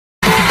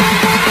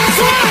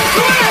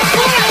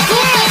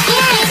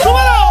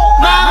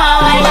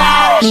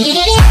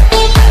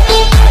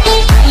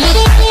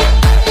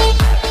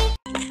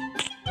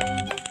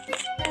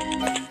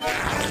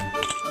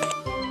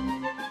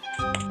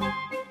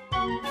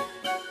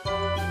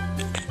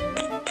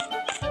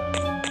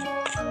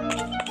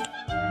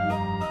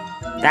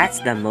That's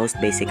the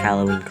most basic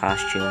Halloween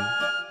costume.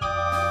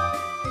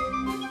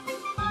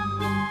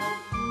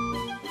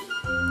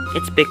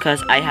 It's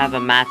because I have a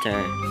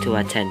matter to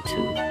attend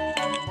to.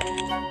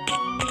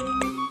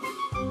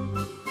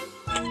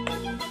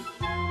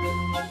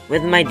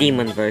 With my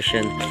demon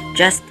version,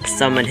 just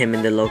summon him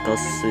in the local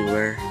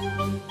sewer.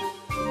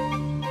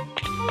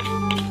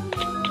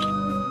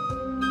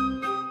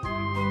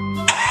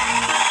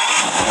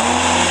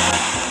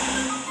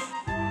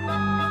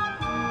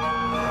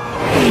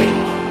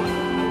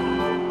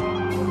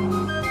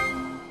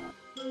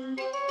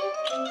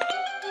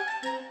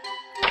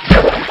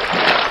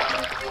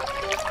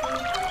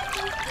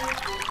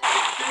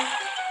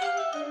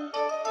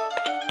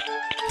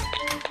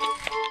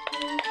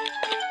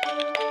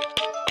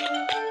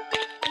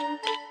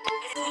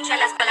 Escucha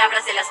las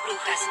palabras de las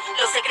brujas,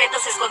 los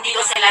secretos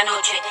escondidos en la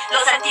noche.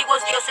 Los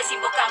antiguos dioses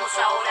invocamos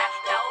ahora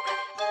la obra.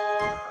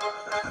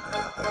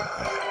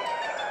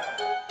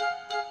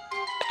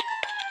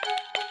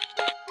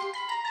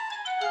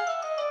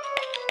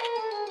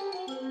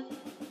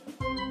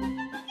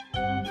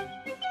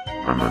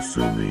 I'm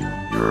assuming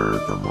you're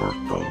the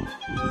mortal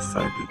who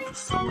decided to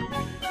summon me.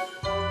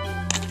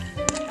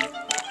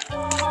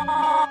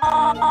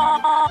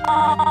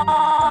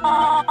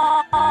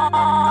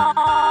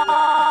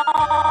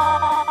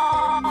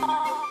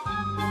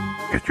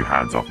 Get your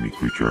hands off me,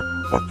 creature.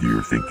 What do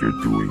you think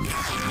you're doing?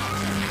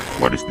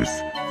 What is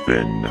this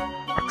thin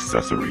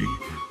accessory?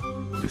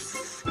 This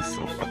is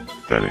so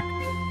pathetic.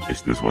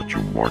 Is this what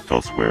you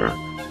mortals wear?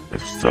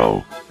 If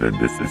so, then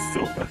this is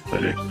so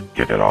pathetic.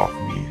 Get it off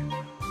me.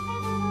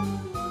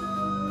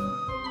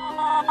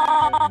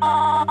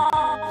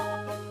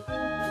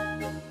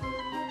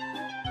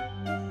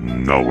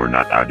 No, we're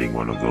not adding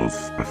one of those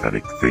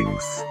pathetic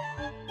things.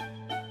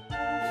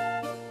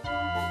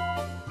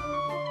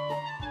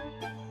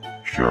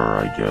 Sure,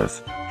 I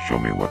guess. Show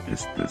me what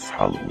is this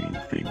Halloween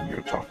thing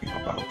you're talking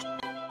about.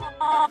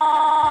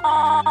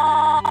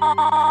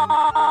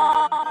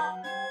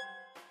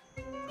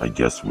 I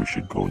guess we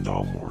should go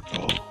now,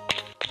 mortal.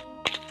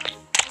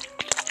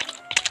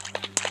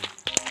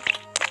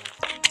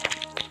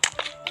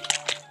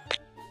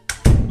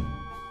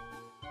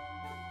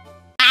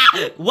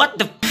 What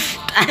the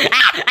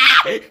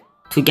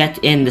To get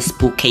in the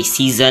spooky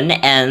season,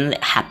 and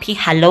happy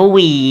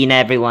Halloween,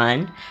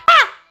 everyone.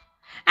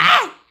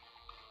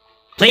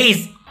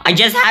 Please, I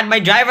just had my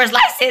driver's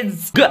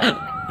license. I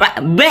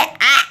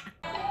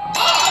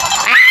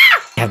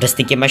have the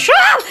stick in my shoe.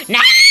 No.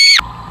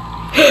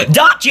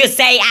 Don't you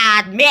say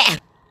admit.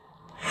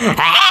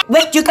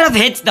 Wait, you could have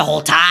hit the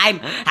whole time.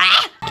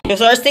 You're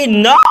thirsty?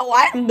 No,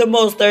 I'm the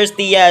most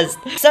thirstiest.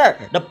 Sir,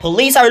 the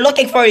police are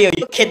looking for you.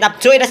 You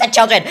kidnapped 2 innocent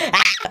children.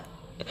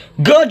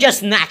 Go just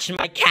snatch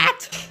my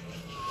cat.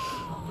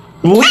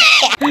 She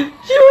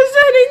was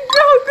saying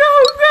go, go,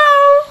 go.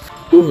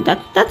 Ooh,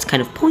 that's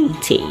kind of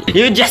pointy.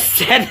 You just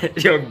said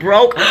you're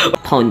broke.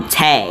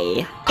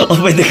 Ponte. Oh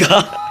my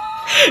god.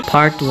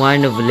 Part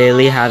 1 of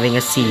Lily having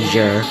a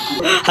seizure.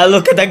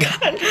 Look at the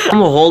gun.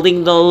 I'm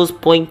holding those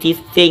pointy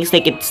things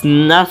like it's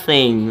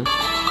nothing.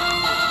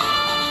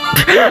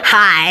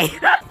 Hi.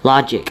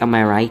 Logic, am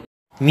I right?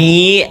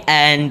 Me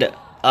and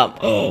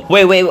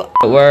wait,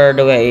 where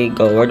do I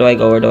go? Where do I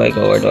go?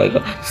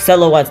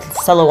 Cello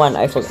one,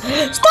 I forgot.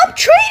 Stop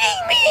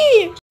trading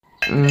me!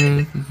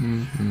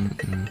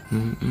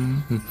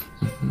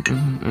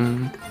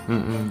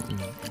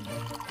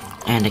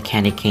 And a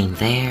candy cane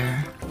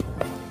there.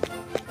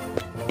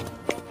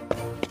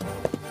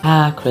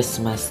 Ah,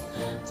 Christmas,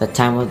 the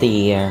time of the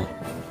year.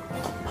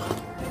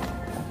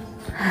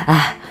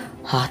 Ah,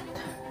 hot.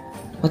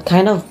 What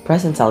kind of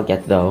presents I'll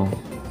get though?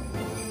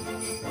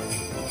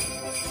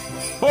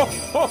 Ho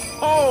ho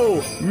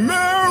ho!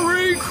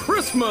 Merry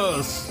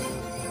Christmas!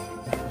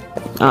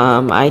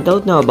 I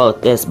don't know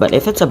about this, but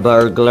if it's a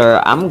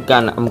burglar, I'm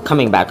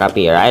coming back up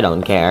here. I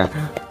don't care.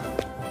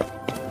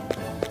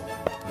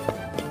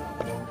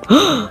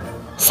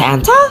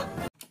 Santa?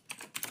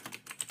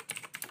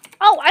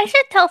 Oh, I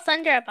should tell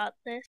Thunder about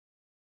this.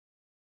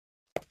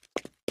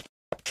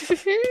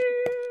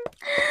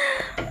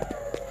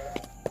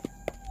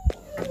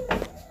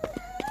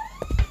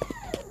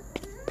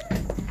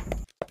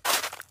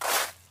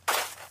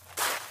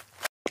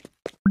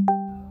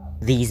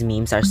 These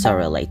memes are so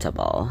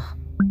relatable.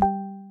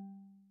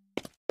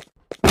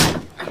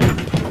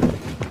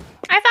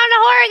 I found a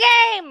horror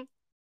game!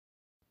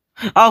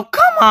 Oh,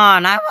 come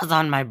on! I was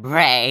on my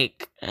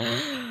break.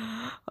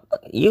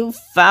 You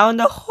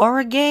found a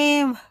horror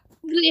game?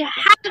 We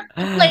have to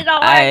play the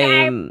horror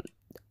game!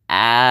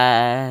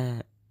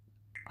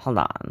 Hold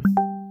on.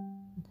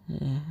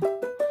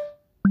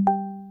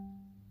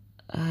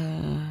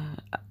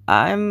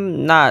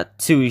 I'm not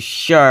too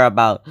sure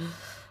about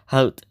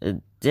how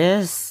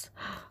this,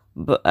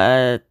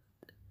 but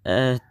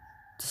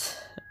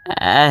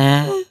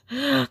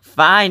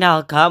fine,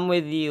 I'll come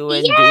with you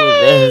and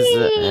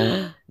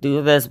do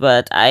this,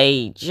 but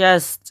I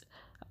just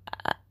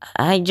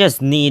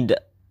need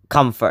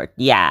comfort.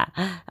 Yeah,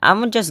 I'm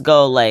gonna just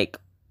go like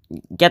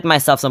get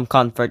myself some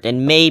comfort,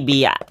 and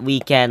maybe we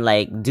can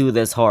like do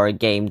this horror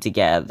game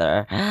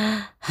together.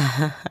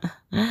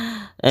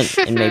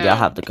 and maybe I'll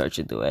have the courage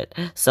to do it.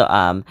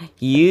 So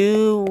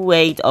you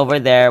wait over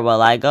there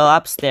while I go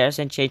upstairs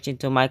and change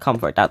into my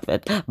comfort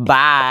outfit.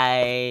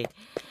 Bye.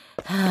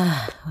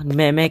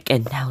 Mimic,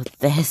 and now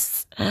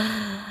this.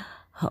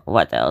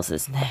 What else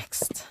is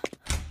next?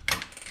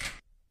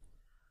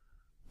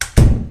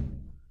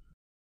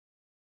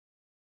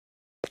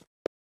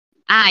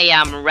 I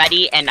am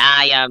ready and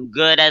I am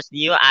good as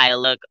new. I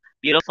look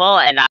beautiful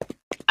and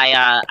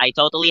I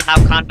totally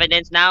have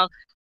confidence now.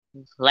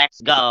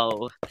 Let's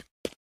go.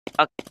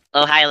 Oh,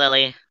 hi,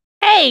 Lily.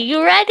 Hey,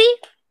 you ready?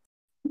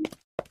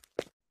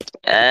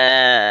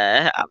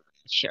 I'm not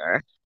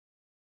sure.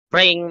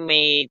 Bring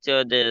me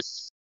to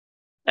this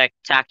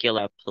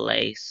spectacular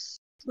place.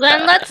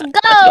 Then let's Let's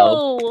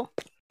go.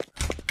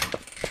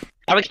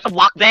 Are we gonna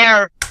walk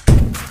there?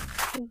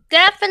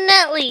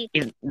 Definitely.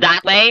 Is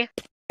that way?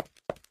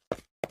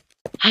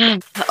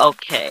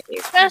 Okay.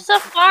 It's a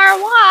far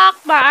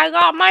walk, but I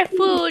got my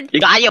food. You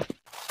got you.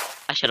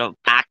 I should have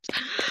backed.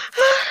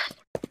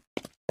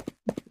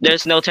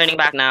 There's no turning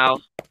back now.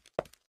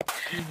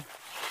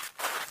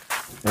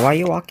 Why are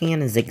you walking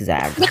in a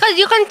zigzag? Because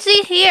you can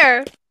see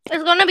here.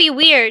 It's gonna be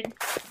weird.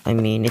 I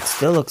mean, it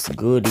still looks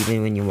good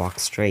even when you walk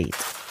straight.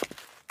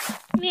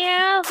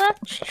 Yeah,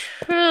 that's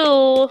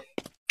true.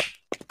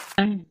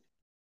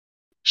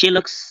 She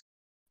looks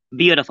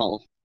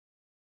beautiful.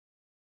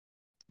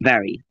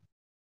 Very.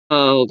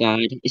 Oh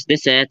god, is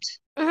this it?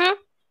 Mm-hmm.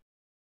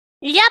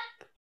 Yep.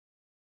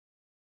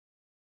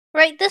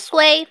 Right this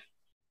way.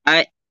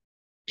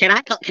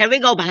 Can we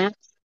go back?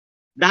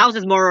 The house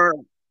is more...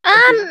 No,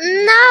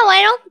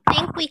 I don't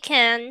think we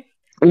can.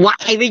 Why?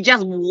 We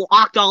just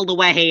walked all the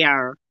way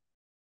here.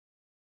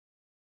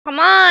 Come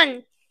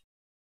on.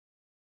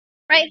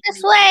 Right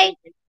this way.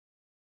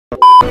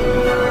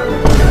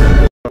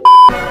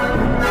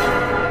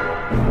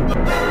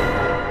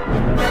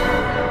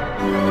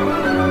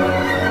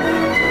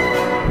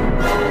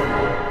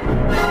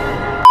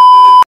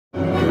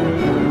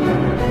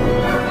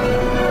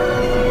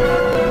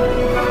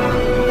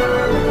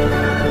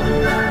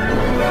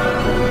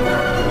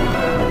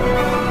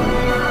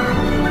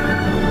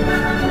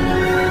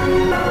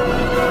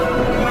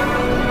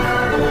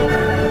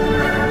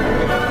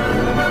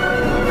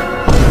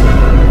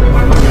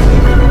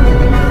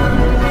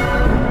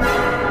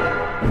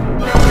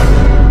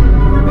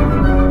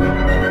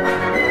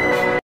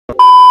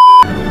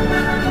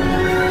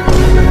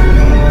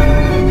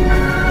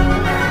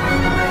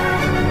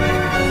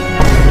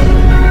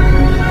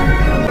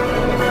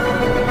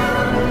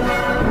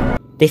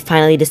 They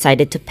finally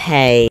decided to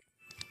pay.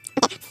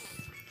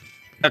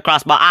 The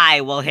crossbow,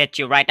 I will hit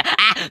you right now.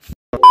 Ah!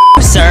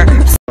 Sir!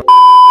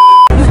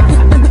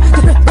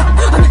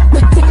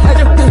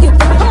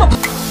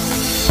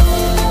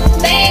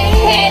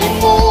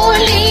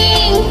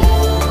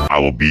 I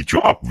will beat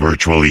you up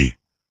virtually.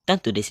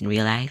 Don't do this in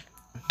real life.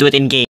 Do it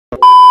in game.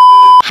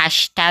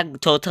 Hashtag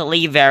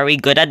totally very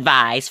good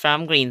advice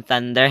from Green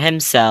Thunder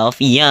himself.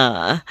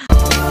 Yeah.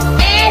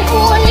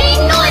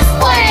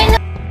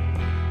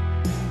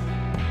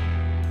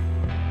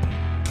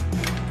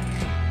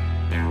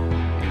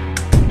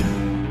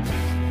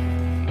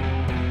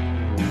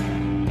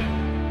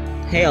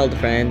 Hey old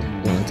friend,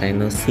 long time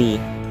no see.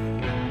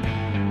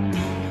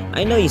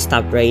 I know you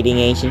stopped raiding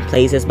ancient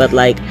places, but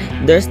like,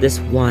 there's this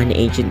one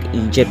ancient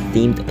Egypt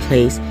themed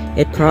place.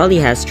 It probably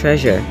has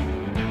treasure.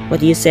 What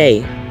do you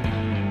say?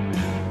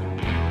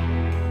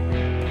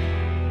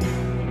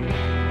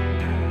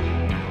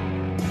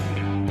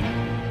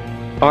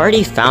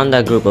 Already found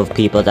a group of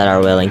people that are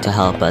willing to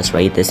help us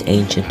raid this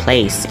ancient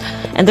place,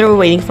 and they were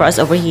waiting for us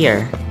over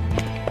here.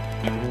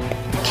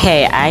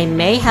 Okay, I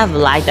may have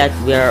lied that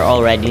we're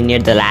already near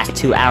the last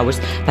 2 hours,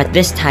 but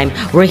this time,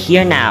 we're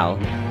here now.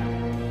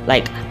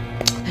 Like,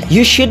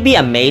 you should be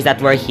amazed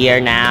that we're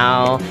here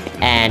now,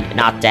 and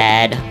not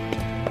dead.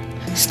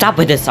 Stop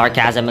with this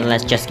sarcasm and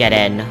let's just get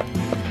in.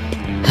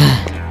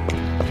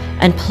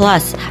 And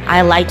plus,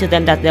 I lied to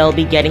them that they'll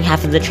be getting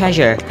half of the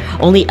treasure.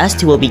 Only us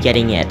two will be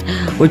getting it.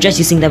 We're just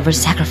using them for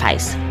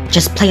sacrifice.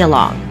 Just play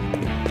along.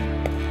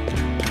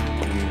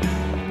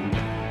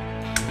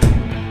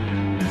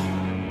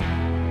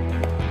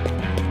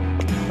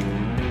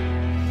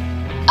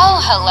 Oh,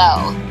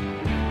 hello.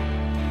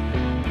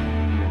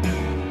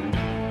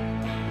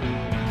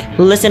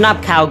 Listen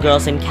up,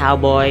 cowgirls and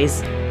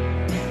cowboys.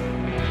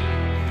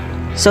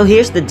 So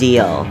here's the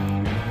deal.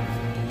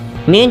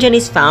 Me and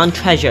Jenny's found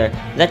treasure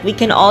that we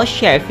can all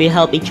share if we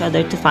help each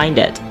other to find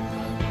it.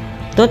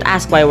 Don't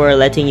ask why we're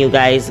letting you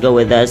guys go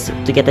with us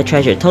to get the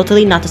treasure.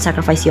 Totally not to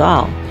sacrifice you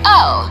all.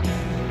 Oh.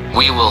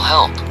 We will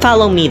help.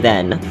 Follow me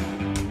then.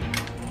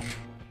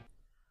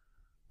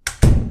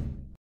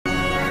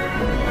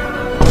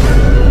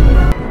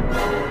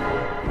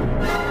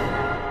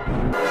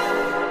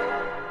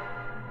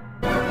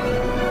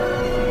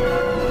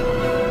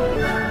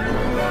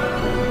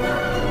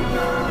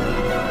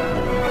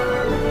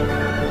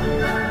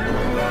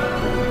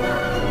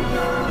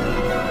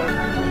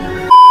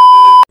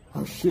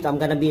 shoot, I'm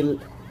gonna be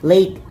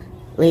late.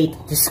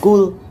 The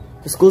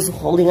school's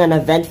holding an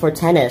event for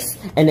tennis,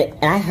 and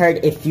I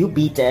heard if you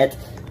beat it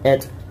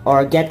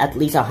or get at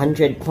least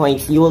 100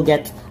 points, you will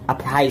get a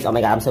prize. Oh my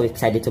god, I'm so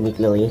excited to meet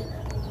Lily.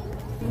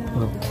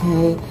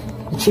 Okay,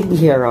 it should be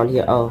here around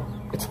here. Oh,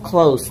 it's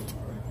closed.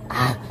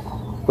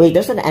 Wait,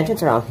 there's an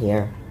entrance around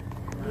here.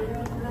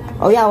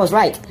 Oh yeah, I was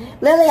right.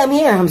 Lily, I'm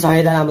here. I'm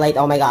sorry that I'm late.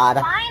 Oh my god.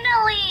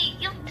 Finally!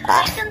 You've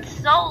taken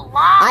so long!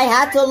 I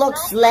had to look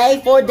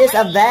slay for this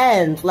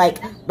event. Like,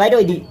 by the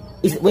way,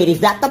 wait, is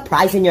that the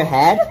prize in your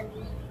head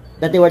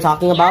that they were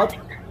talking about?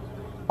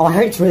 Oh, I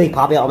heard it's really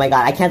popular. Oh my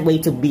god, I can't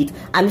wait to beat.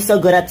 I'm so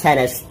good at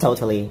tennis.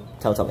 Totally.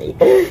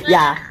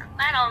 Yeah.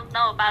 I don't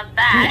know about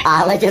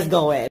that. Let's just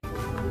go in.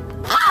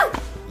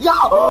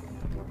 Yo!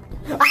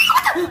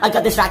 I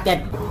got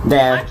distracted.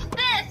 There. Watch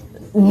this!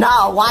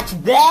 No, watch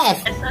this!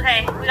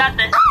 Okay, we got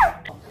this.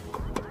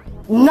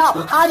 No!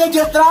 How did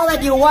you throw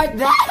it? You weren't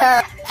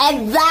there!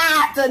 And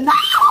that!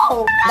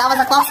 No! That was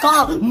a close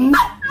call! No!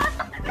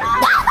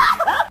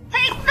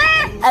 Take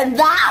this! And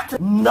that!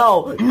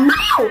 No!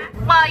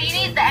 Well, you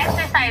need to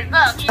exercise.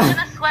 Look, you're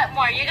gonna sweat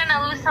more. You're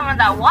gonna lose some of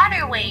that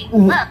water weight.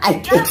 Look.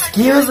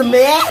 Excuse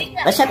me?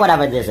 Let's check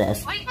whatever this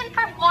is. We can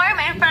perform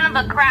in front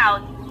of a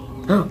crowd.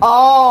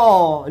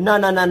 Oh! No.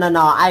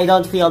 I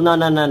don't feel. No.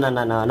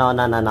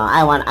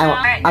 I want.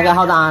 Right, Okay,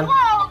 hold on.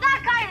 Whoa,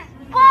 that guy is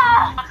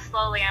bald!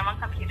 Slowly, I'm on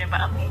computer, but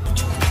okay.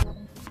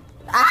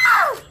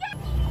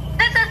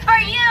 This is for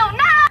you!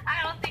 No!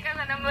 I don't think I'm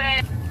gonna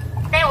win.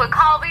 They would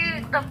call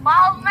me the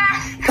ball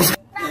master.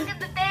 Back in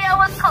the day, I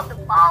was called the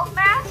ball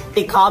master.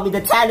 They call me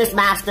the tennis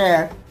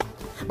master.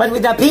 But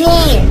with the P!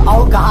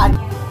 Oh god.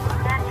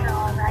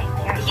 Natural right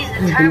there. He's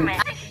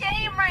determined. It's a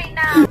shame right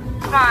now.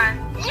 Come on.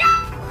 Yeah!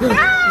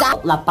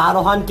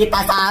 Laparohan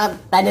kita sa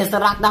tennis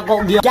rack na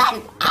kong yan.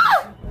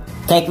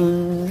 Take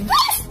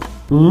this.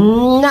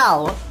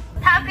 No.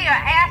 Top of your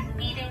air